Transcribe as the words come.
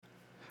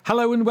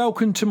Hello and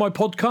welcome to my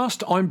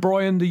podcast. I'm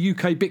Brian, the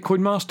UK Bitcoin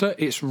Master.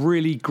 It's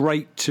really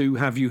great to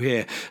have you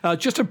here.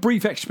 Just a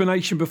brief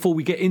explanation before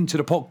we get into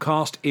the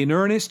podcast in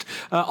earnest.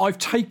 I've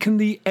taken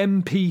the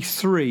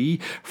MP3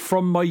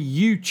 from my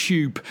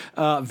YouTube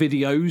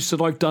videos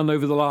that I've done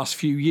over the last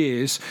few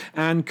years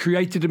and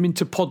created them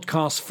into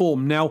podcast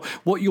form. Now,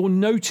 what you'll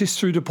notice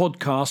through the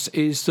podcast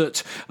is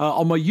that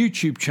on my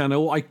YouTube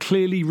channel, I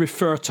clearly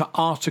refer to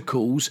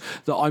articles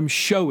that I'm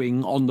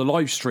showing on the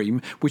live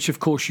stream, which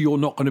of course you're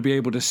not going to be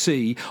able to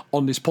see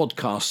on this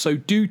podcast. So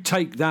do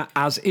take that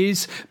as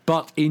is,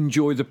 but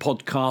enjoy the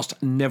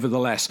podcast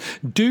nevertheless.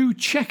 Do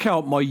check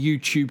out my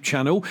YouTube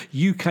channel,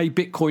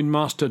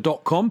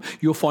 ukbitcoinmaster.com.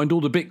 You'll find all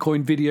the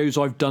Bitcoin videos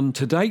I've done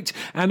to date.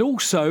 And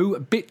also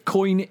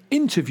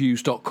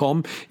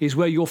bitcoininterviews.com is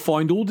where you'll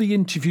find all the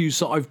interviews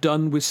that I've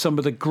done with some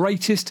of the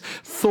greatest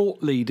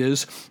thought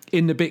leaders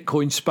in the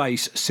Bitcoin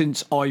space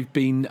since I've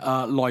been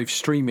live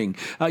streaming.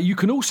 You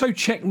can also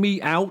check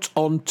me out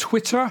on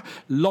Twitter,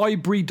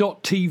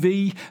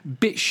 LBRY.TV,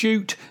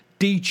 BitChute,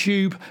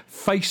 DTube,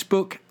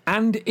 Facebook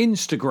and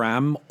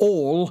Instagram,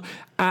 all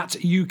at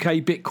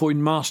UK Bitcoin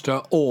Master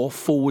or / UK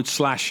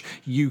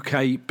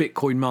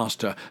Bitcoin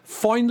Master.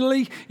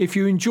 Finally, if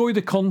you enjoy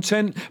the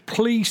content,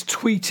 please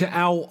tweet it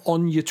out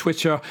on your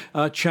Twitter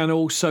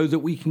channel so that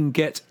we can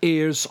get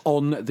ears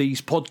on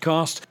these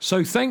podcasts.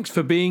 So thanks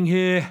for being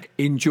here.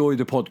 Enjoy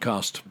the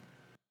podcast.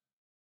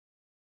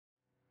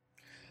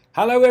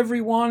 Hello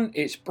everyone,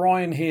 it's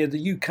Brian here,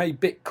 the UK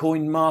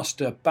Bitcoin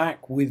Master,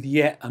 back with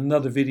yet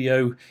another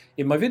video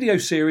in my video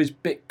series,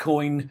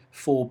 Bitcoin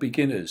for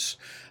Beginners.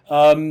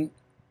 Doom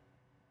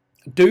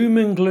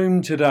and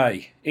gloom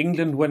today.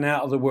 England went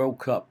out of the World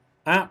Cup.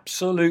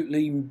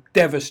 Absolutely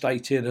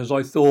devastated, as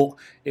I thought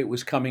it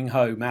was coming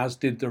home, as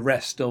did the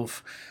rest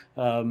of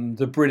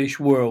the British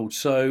world.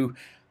 So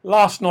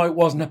last night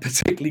wasn't a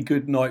particularly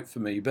good night for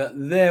me, but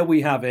there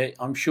we have it.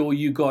 I'm sure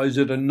you guys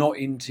that are not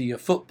into your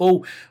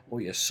football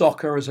or your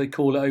soccer, as they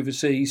call it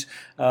overseas,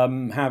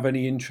 have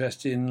any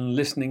interest in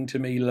listening to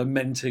me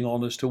lamenting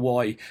on as to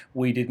why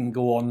we didn't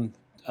go on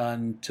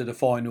to the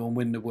final and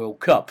win the World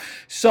Cup.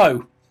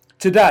 So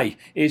today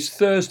is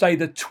Thursday,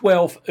 the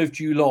 12th of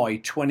July,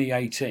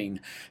 2018.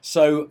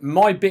 So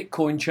my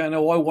Bitcoin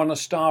channel, I want to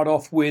start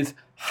off with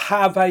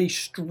have a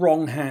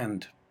strong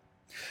hand.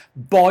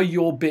 Buy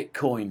your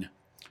Bitcoin.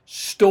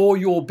 Store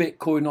your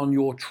Bitcoin on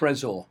your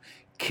Trezor.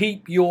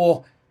 Keep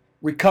your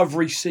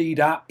recovery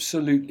seed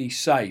absolutely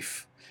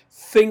safe.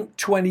 Think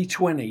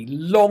 2020,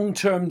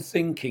 long-term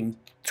thinking,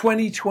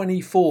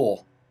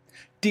 2024.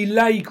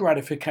 Delay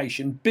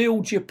gratification,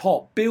 build your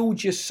pot,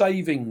 build your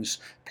savings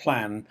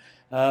plan,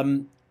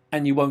 and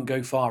you won't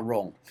go far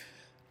wrong.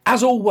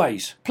 As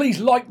always,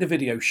 please like the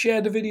video, share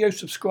the video,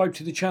 subscribe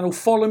to the channel,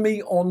 follow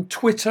me on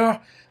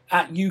Twitter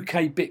at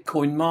UK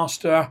Bitcoin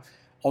Master,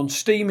 on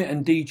Steemit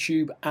and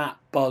DTube at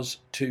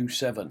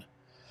Buzz27.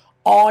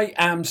 I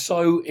am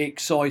so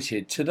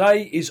excited.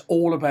 Today is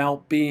all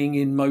about being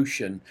in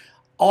motion.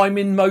 I'm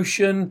in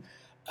motion.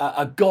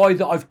 A guy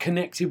that I've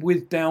connected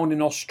with down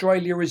in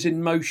Australia is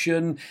in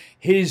motion.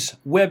 His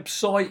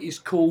website is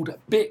called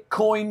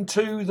Bitcoin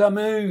to the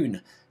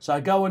Moon. So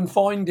go and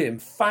find him.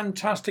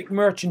 Fantastic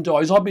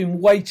merchandise. I've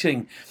been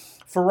waiting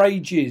for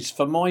ages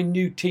for my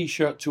new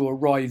t-shirt to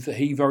arrive that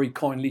he very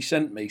kindly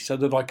sent me so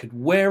that I could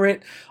wear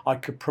it, I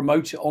could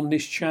promote it on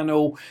this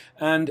channel.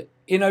 And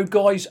you know,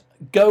 guys,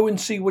 go and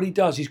see what he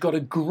does. He's got a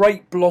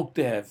great blog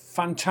there,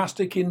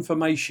 fantastic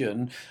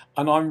information,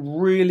 and I'm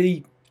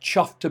really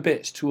chuffed to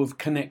bits to have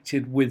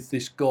connected with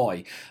this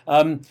guy.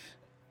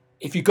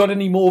 If you've got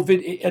any more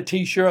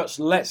t-shirts,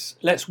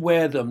 let's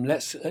wear them.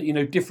 Let's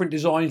different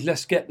designs.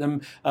 Let's get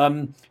them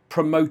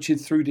promoted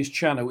through this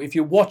channel. If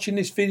you're watching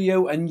this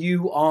video and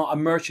you are a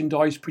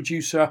merchandise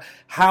producer,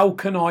 how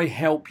can I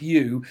help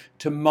you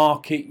to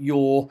market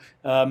your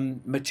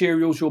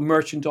materials, your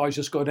merchandise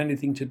that's got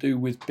anything to do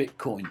with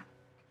Bitcoin?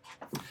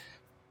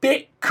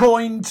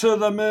 Bitcoin to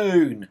the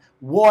moon.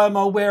 Why am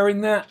I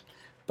wearing that?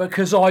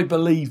 Because I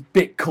believe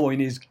Bitcoin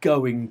is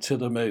going to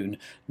the moon.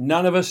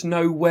 None of us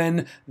know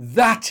when.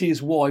 That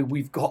is why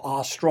we've got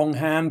our strong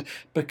hand,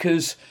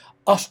 because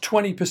us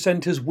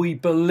 20%ers, we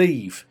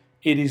believe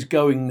it is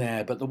going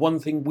there. But the one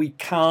thing we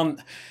can't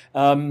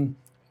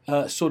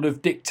sort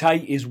of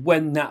dictate is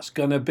when that's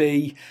going to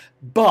be.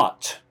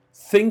 But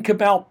think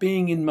about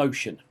being in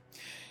motion.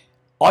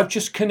 I've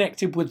just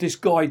connected with this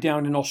guy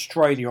down in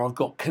Australia. I've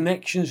got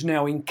connections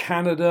now in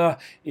Canada,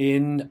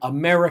 in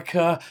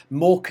America,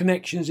 more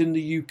connections in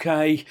the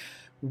UK.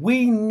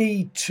 We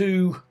need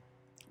to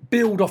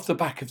build off the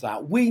back of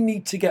that. We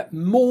need to get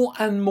more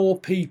and more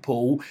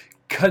people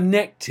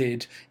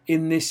connected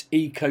in this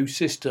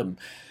ecosystem.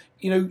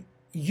 You know,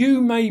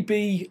 you may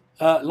be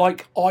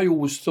like I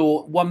always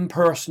thought, one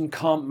person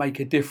can't make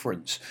a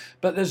difference.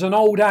 But there's an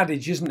old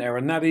adage, isn't there?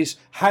 And that is,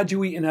 how do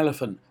you eat an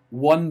elephant?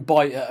 One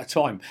bite at a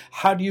time.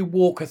 How do you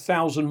walk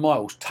 1,000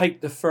 miles?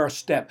 Take the first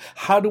step.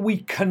 How do we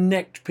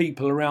connect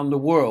people around the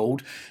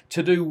world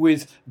to do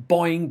with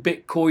buying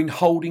Bitcoin,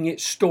 holding it,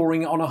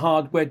 storing it on a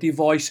hardware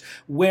device,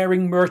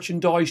 wearing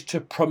merchandise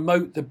to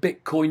promote the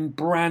Bitcoin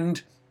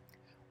brand?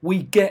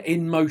 we get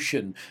in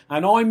motion.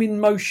 And I'm in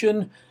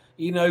motion.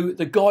 You know,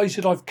 the guys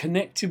that I've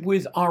connected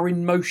with are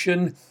in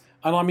motion.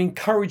 And I'm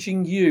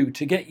encouraging you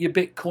to get your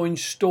Bitcoin,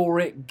 store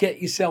it,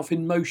 get yourself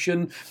in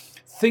motion.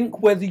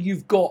 Think whether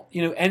you've got,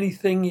 you know,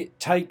 anything it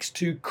takes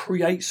to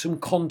create some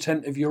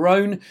content of your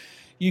own.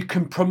 You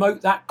can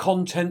promote that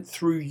content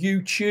through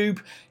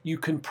YouTube. You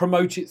can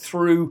promote it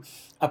through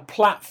a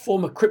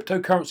platform, a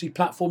cryptocurrency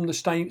platform, the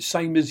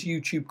same as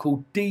YouTube,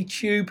 called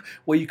DTube,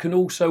 where you can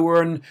also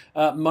earn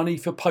money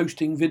for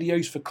posting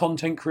videos for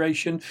content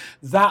creation.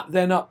 That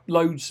then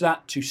uploads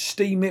that to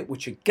Steemit,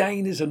 which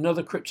again is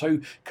another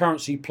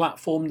cryptocurrency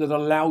platform that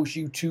allows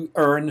you to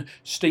earn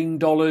Steem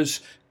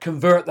dollars,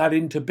 convert that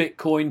into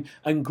Bitcoin,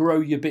 and grow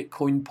your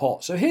Bitcoin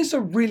pot. So here's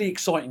a really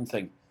exciting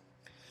thing.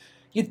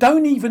 You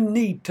don't even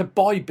need to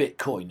buy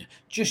Bitcoin.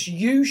 Just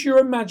use your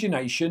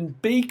imagination,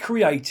 be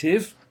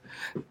creative.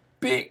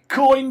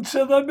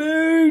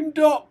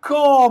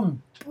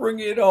 BitcoinToTheMoon.com. Bring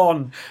it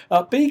on.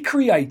 Be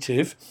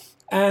creative,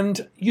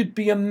 and you'd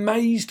be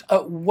amazed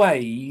at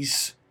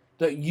ways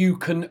that you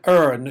can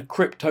earn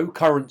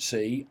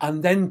cryptocurrency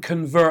and then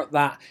convert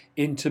that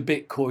into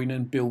Bitcoin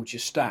and build your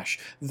stash.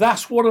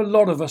 That's what a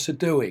lot of us are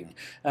doing.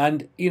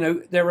 And, you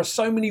know, there are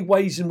so many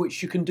ways in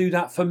which you can do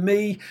that. For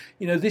me,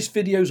 you know, this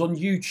video's on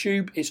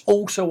YouTube. It's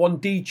also on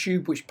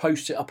DTube, which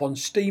posts it up on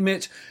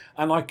Steemit.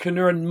 And I can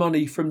earn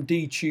money from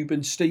DTube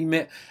and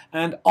Steemit.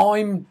 And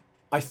I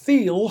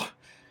feel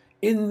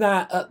in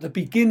that at the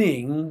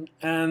beginning,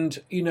 and,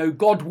 you know,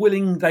 God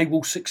willing, they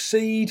will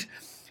succeed.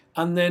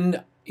 And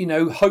then, you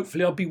know,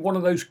 hopefully I'll be one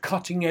of those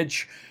cutting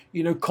edge,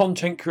 you know,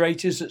 content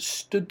creators that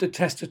stood the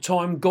test of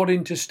time, got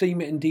into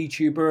Steemit and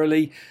DTube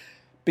early,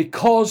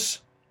 because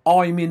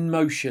I'm in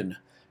motion.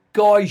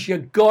 Guys, you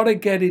gotta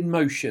get in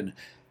motion.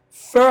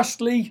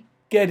 Firstly,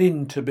 get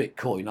into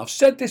Bitcoin. I've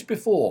said this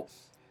before.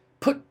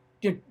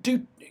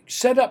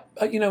 Set up,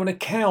 you know, an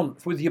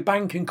account with your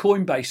bank and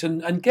Coinbase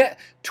and get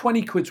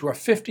 20 quid's worth,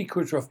 50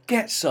 quid's worth.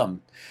 Get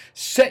some.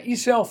 Set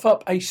yourself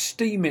up a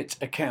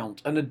Steemit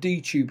account and a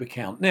DTube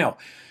account. Now,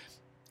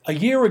 a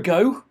year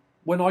ago,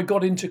 when I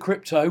got into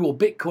crypto or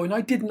Bitcoin,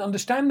 I didn't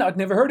understand that. I'd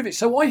never heard of it,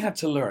 so I had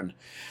to learn.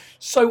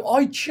 So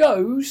I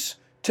chose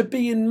to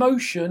be in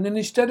motion, and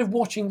instead of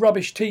watching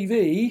rubbish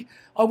TV,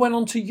 I went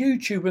onto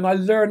YouTube and I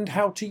learned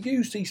how to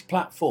use these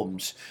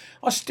platforms.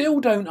 I still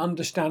don't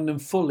understand them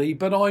fully,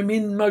 but I'm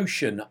in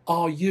motion.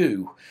 Are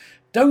you?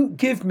 Don't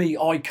give me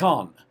I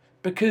can't,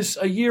 because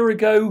a year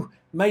ago,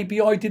 maybe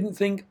I didn't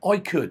think I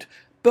could.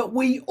 But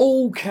we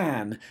all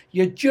can.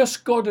 You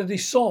just got to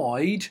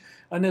decide.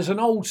 And there's an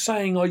old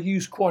saying I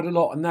use quite a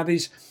lot, and that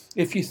is,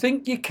 if you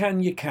think you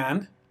can, you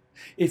can.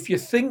 If you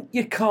think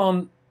you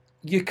can't,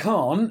 you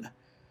can't.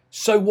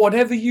 So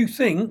whatever you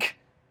think,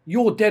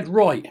 you're dead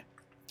right.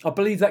 I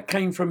believe that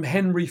came from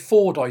Henry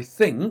Ford, I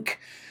think.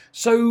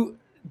 So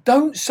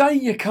don't say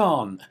you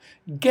can't.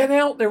 Get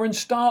out there and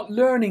start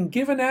learning.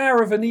 Give an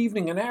hour of an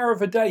evening, an hour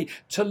of a day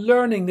to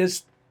learning.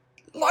 There's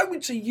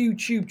loads of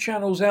YouTube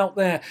channels out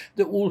there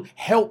that will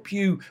help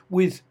you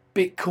with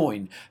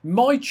Bitcoin.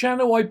 My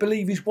channel, I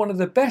believe, is one of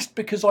the best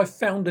because I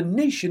found a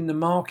niche in the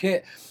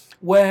market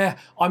where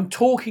I'm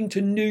talking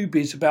to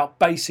newbies about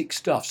basic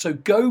stuff. So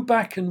go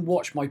back and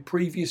watch my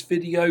previous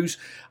videos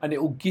and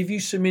it will give you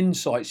some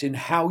insights in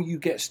how you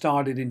get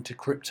started into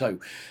crypto.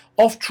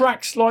 Off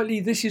track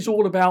slightly, this is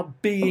all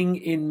about being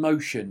in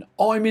motion.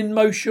 I'm in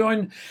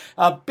motion.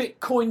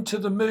 Bitcoin to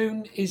the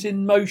Moon is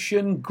in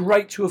motion.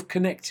 Great to have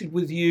connected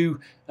with you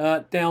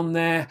down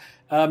there.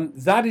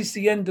 That is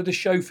the end of the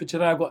show for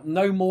today. I've got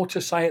no more to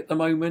say at the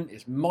moment.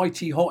 It's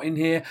mighty hot in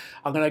here.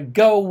 I'm going to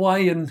go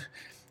away and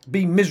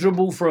be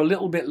miserable for a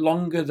little bit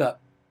longer that,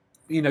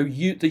 you know,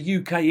 the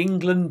UK,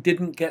 England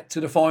didn't get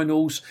to the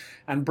finals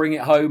and bring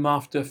it home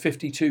after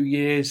 52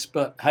 years.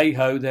 But hey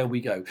ho, there we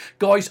go.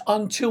 Guys,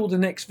 until the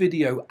next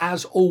video,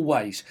 as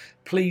always,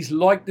 please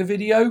like the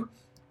video,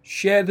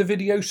 share the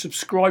video,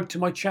 subscribe to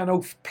my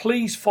channel.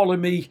 Please follow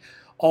me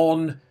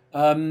on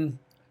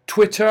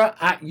Twitter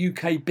at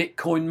UK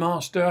Bitcoin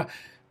Master.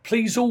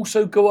 Please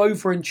also go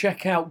over and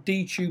check out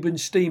DTube and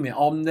Steemit.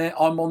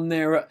 I'm on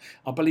there at,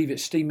 I believe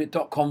it's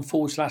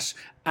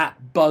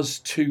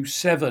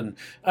steemit.com/@buzz27.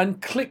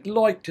 And click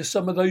like to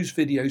some of those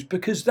videos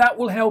because that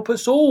will help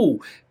us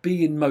all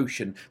be in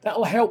motion. That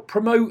will help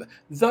promote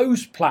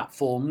those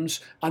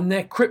platforms and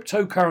they're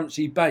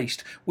cryptocurrency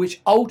based,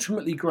 which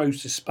ultimately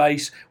grows the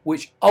space,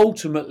 which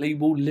ultimately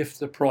will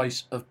lift the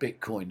price of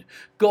Bitcoin.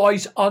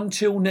 Guys,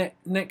 until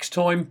next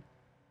time,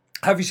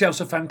 have yourselves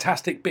a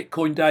fantastic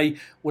Bitcoin day,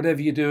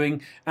 whatever you're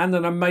doing, and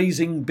an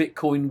amazing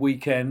Bitcoin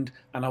weekend,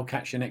 and I'll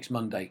catch you next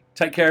Monday.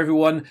 Take care,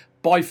 everyone.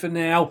 Bye for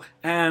now,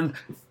 and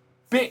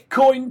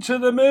Bitcoin to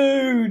the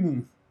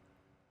moon.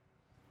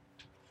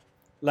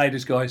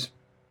 Laters, guys.